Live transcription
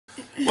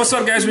What's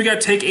up, guys? We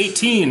got take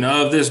 18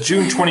 of this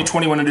June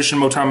 2021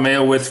 edition of MoTown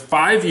Mail with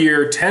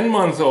 5-year,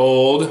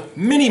 10-month-old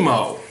Mini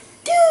Mo.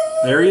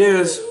 There he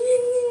is.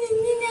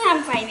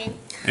 I'm fighting.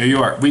 There you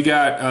are. We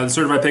got the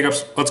certified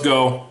pickups. Let's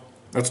go.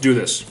 Let's do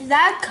this. Is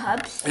that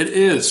Cubs? It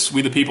is.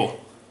 We the people.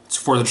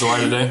 It's 4th of July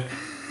today.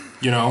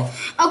 You know.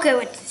 Okay,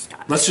 let's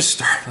start. Let's just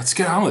start. Let's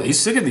get on with it. He's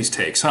sick of these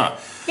takes, huh?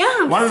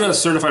 Yeah. Wanted a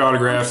certified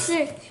autograph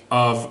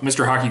of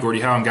Mr. Hockey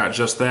Gordie Howe and got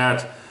just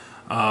that.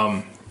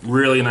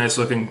 Really nice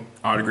looking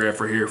autograph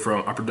right here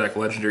from Upper Deck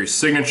Legendary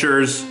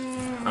Signatures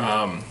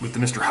with the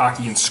Mr.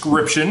 Hockey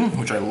inscription,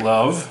 which I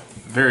love.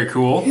 Very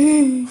cool.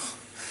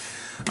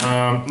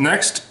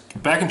 Next,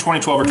 back in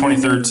 2012 or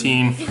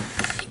 2013,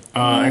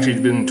 actually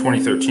it's been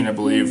 2013 I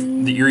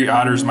believe, the Erie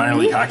Otters minor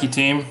league hockey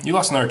team. You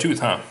lost another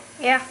tooth, huh?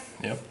 Yeah.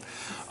 Yep.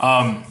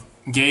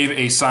 Gave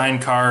a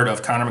signed card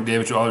of Connor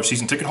McDavid to all their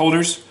season ticket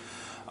holders.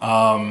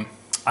 I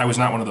was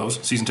not one of those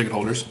season ticket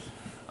holders.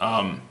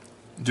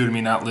 Due to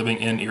me not living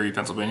in Erie,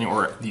 Pennsylvania,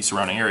 or the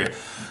surrounding area.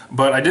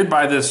 But I did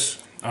buy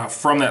this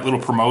from that little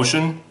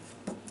promotion.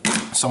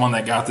 Someone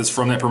that got this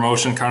from that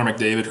promotion, Connor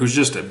McDavid, who's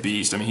just a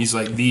beast. I mean, he's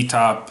like the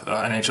top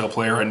NHL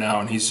player right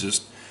now, and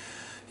he's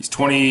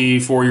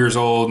 24 years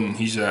old, and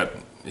he's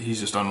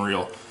just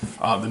unreal.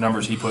 The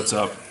numbers he puts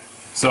up.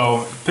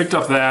 So picked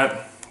up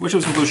that, wish it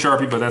was in blue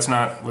Sharpie, but that's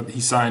not what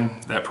he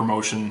signed that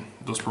promotion,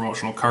 those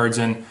promotional cards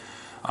in.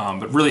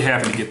 But really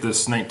happy to get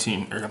this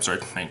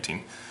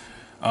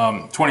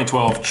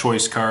 2012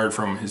 choice card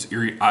from his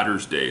Erie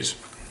Otters days.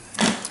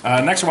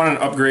 Next, I wanted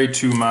an upgrade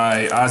to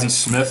my Ozzie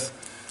Smith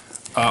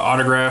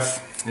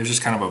autograph. It was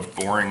just kind of a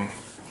boring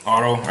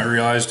auto, I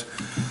realized.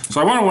 So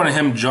I wanted one of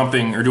him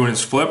jumping or doing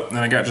his flip, and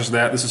I got just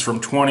that. This is from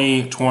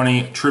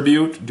 2020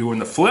 Tribute, doing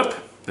the flip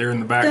there in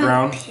the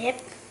background. The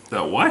pip.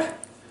 The what?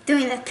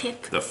 Doing the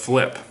pip. The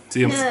flip.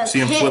 See him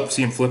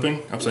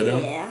flipping upside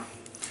down? Yeah.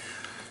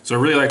 So I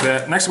really like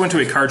that. Next, I went to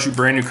a card show,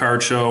 brand new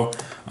card show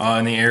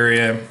in the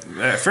area.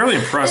 Fairly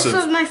impressive.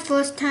 This was my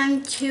first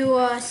time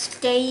to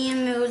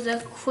stadium. It was the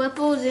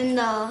Clippers and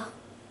the...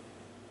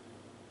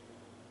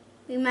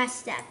 We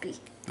messed that be.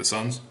 The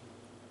Suns?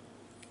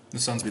 The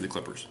Suns beat the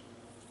Clippers,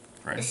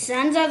 right? The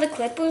Suns are the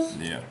Clippers?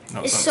 Yeah.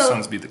 No,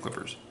 Suns beat the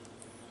Clippers.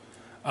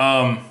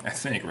 I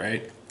think,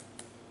 right?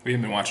 We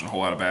haven't been watching a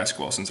whole lot of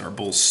basketball since our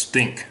Bulls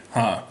stink,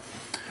 huh?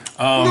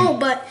 No,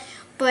 but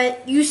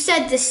you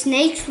said the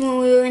Snakes when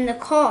we were in the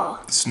car.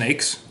 The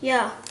Snakes?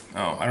 Yeah.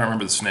 Oh, I don't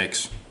remember the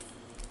Snakes.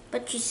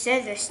 But you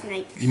said the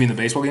Snakes. You mean the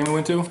baseball game we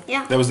went to?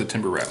 Yeah. That was the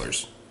Timber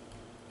Rattlers.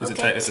 It's,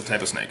 okay. it's a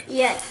type of snake.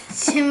 Yeah,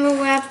 Timber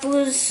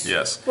Rattlers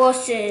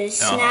versus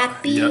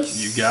Snappies. Yep,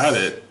 you got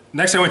it.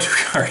 Next, I went to a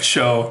card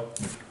show.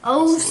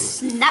 Oh,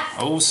 snap.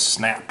 Oh,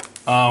 snap.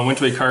 Went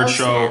to a card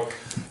show.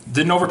 Snap.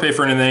 Didn't overpay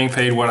for anything.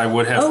 Paid what I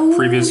would have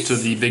previous to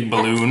the big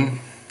balloon.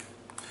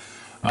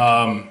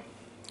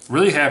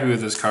 Really happy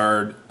with this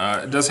card.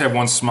 It does have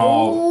one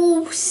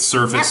small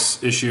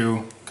surface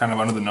issue, kind of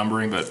under the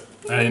numbering, but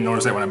I didn't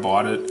notice that when I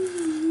bought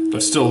it.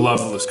 But still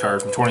love this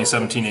card from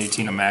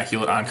 2017-18,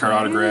 immaculate on-card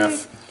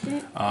autograph.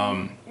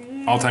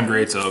 All-time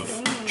greats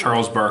of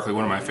Charles Barkley,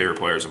 one of my favorite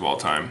players of all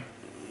time.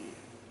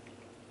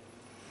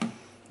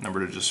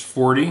 Numbered at just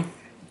 40.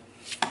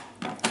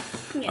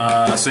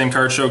 Same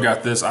card show,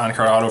 got this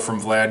on-card auto from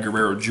Vlad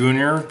Guerrero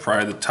Jr.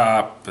 Probably the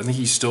top, I think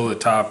he's still the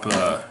top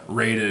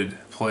rated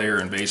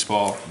player in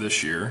baseball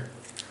this year.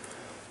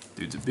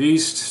 Dude's a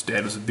beast.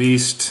 Dad was a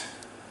beast.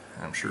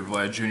 I'm sure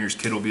Vlad Jr.'s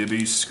kid will be a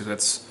beast because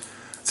that's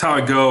how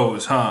it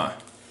goes, huh?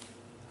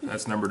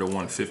 That's numbered to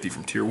 150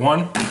 from Tier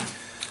 1.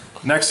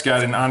 Next,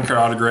 got an on-card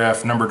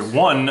autograph numbered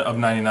 1 of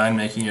 99,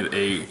 making it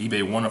a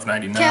eBay 1 of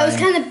 99. Yeah, I was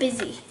kind of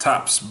busy.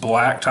 Tops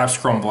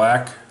chrome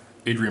black,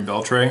 Adrian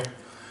Beltre.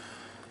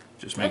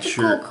 Just make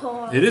sure. Cool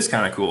card. It is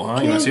kind of cool, huh?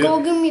 Can you want to see go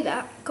it? give me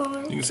that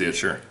card? You can see it,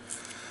 sure.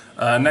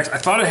 Next, I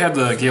thought I had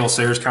the Gale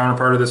Sayers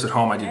counterpart of this at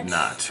home. I did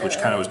not, which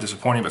kind of was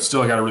disappointing, but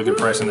still I got a really good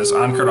price on this.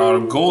 On-card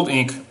auto, gold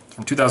ink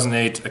from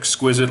 2008,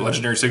 exquisite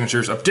legendary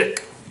signatures of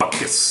Dick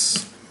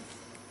Butkus.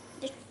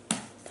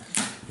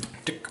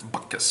 Dick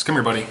Butkus. Come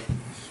here, buddy.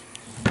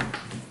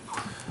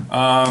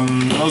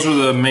 Those were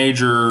the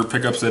major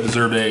pickups that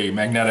deserved a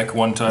magnetic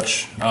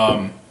one-touch.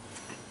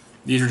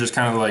 These are just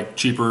kind of like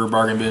cheaper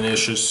bargain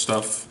bin-ish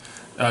stuff.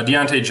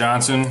 Deontay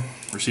Johnson,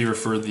 receiver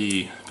for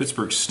the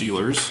Pittsburgh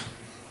Steelers.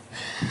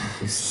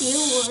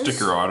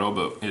 Sticker auto,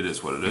 but it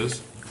is what it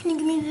is. Can you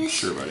give me this?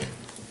 Sure, buddy.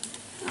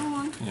 I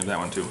want. You have that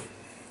one too.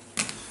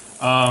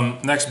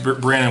 Next,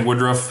 Brandon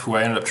Woodruff, who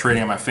I ended up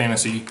trading on my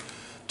fantasy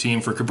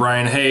team for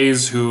Brian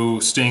Hayes,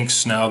 who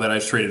stinks now that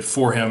I've traded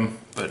for him,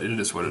 but it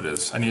is what it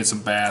is. I needed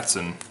some bats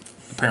and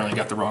apparently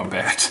got the wrong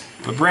bat.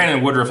 But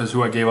Brandon Woodruff is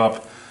who I gave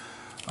up.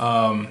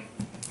 Got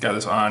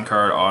this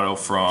on-card auto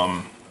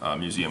from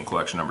Museum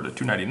Collection number to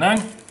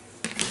 299.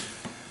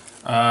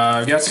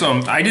 Got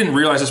some, I didn't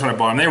realize this when I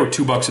bought them. They were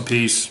 $2 a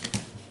piece.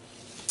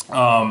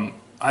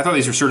 I thought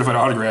these were certified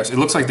autographs. It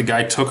looks like the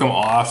guy took them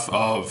off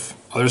of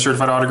other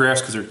certified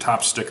autographs because they're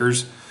top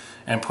stickers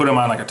and put them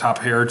on like a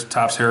Topps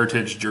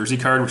Heritage jersey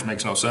card, which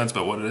makes no sense,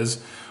 but what it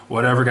is.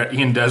 Whatever. Got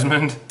Ian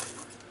Desmond.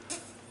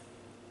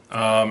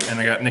 and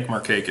I got Nick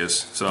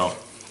Markakis. So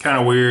kind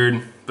of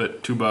weird,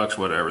 but $2,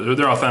 whatever.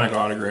 They're authentic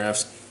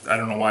autographs. I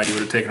don't know why you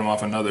would have taken them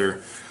off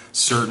another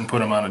cert and put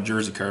them on a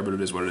jersey card, but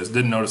it is what it is.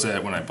 Didn't notice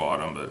that when I bought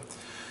them, but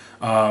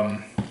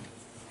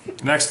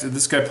next,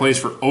 this guy plays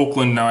for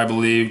Oakland now, I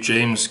believe.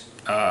 James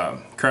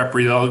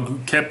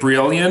Caprielian.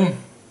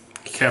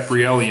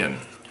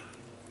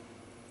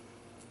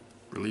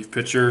 Relief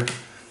pitcher.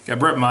 Got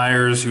Brett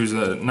Myers, who's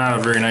not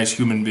a very nice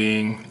human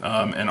being,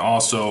 and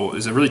also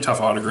is a really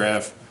tough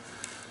autograph.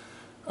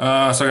 So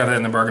I got that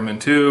in the bargain bin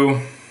too.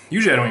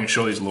 Usually I don't even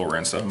show these lower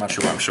end stuff. I'm not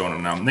sure why I'm showing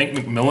them now. Nate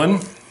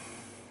McMillan,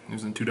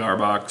 who's in the $2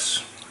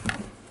 box.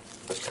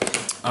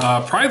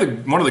 Probably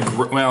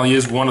he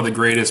is one of the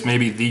greatest,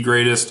 maybe the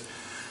greatest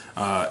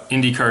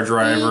IndyCar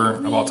driver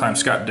of all time,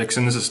 Scott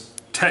Dixon. This is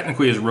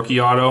technically his rookie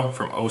auto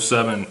from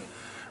 '07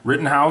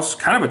 Rittenhouse.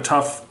 Kind of a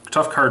tough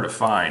card to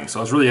find. So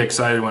I was really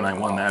excited when I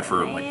won that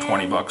for like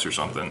 $20 or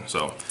something.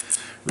 So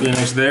really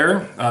nice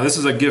there. This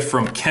is a gift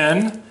from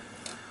Ken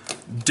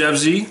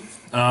Devsey.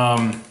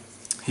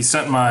 He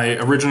sent my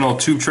original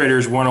Tube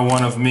Traders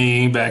 101 of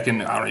me back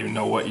in, I don't even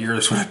know what year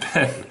this would have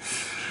been.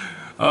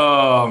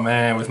 Oh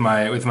man, with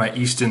my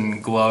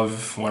Easton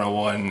Glove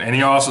 101. And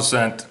he also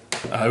sent,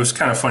 it was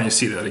kind of funny to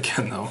see that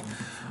again though.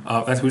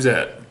 Who's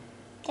that?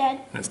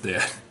 Dad. That's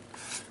Dad.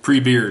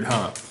 Pre-beard,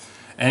 huh?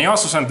 And he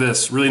also sent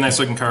this really nice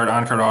looking card,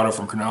 on-card auto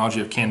from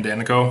Chronology of Ken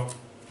Danico.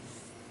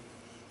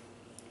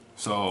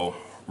 So,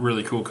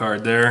 really cool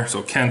card there.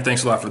 So Ken,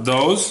 thanks a lot for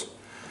those.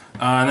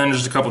 And then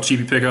just a couple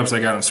cheapy pickups I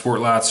got in Sport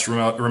Lots.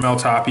 Ramel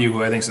Tapia,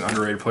 who I think is an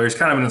underrated player. He's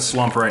kind of in a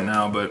slump right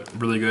now, but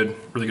really good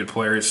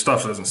player. His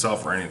stuff doesn't sell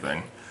for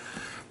anything.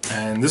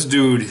 And this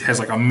dude has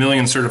like 1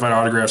 million certified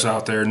autographs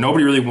out there.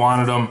 Nobody really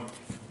wanted him.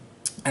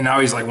 And now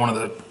he's like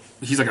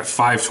he's like a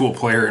 5-tool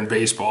player in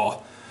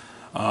baseball.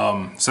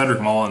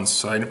 Cedric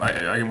Mullins.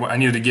 I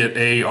needed to get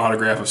a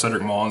autograph of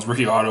Cedric Mullins,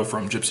 rookie auto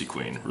from Gypsy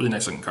Queen. Really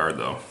nice looking card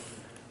though.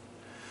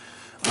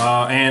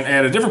 And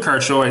at a different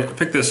card show, I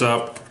picked this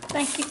up.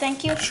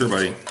 Thank you. Sure,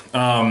 buddy.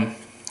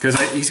 Because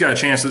he's got a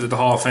chance at the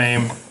Hall of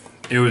Fame.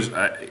 It was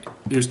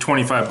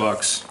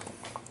 $25.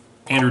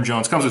 Andrew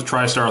Jones comes with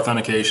TriStar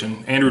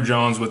authentication. Andrew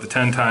Jones with the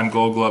 10-time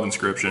Gold Glove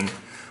inscription.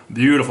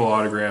 Beautiful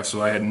autograph.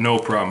 So I had no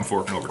problem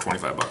forking over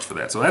 $25 for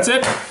that. So that's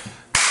it.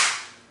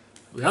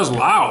 That was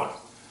loud.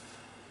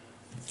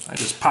 I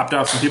just popped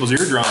out some people's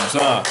eardrums.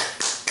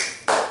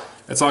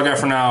 That's all I got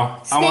for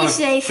now. I want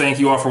to thank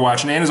you all for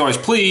watching. And as always,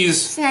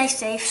 please. Snake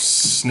safe.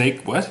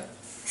 Snake what?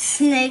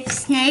 Snake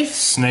safe.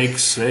 Snake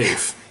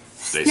safe.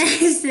 Stay Snake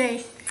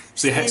safe.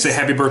 safe. Say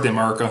happy birthday,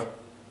 America.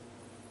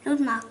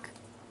 Who's Mark?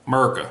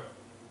 America.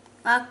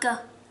 Marka.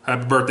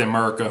 Happy birthday,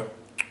 America.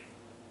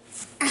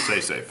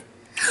 Stay safe.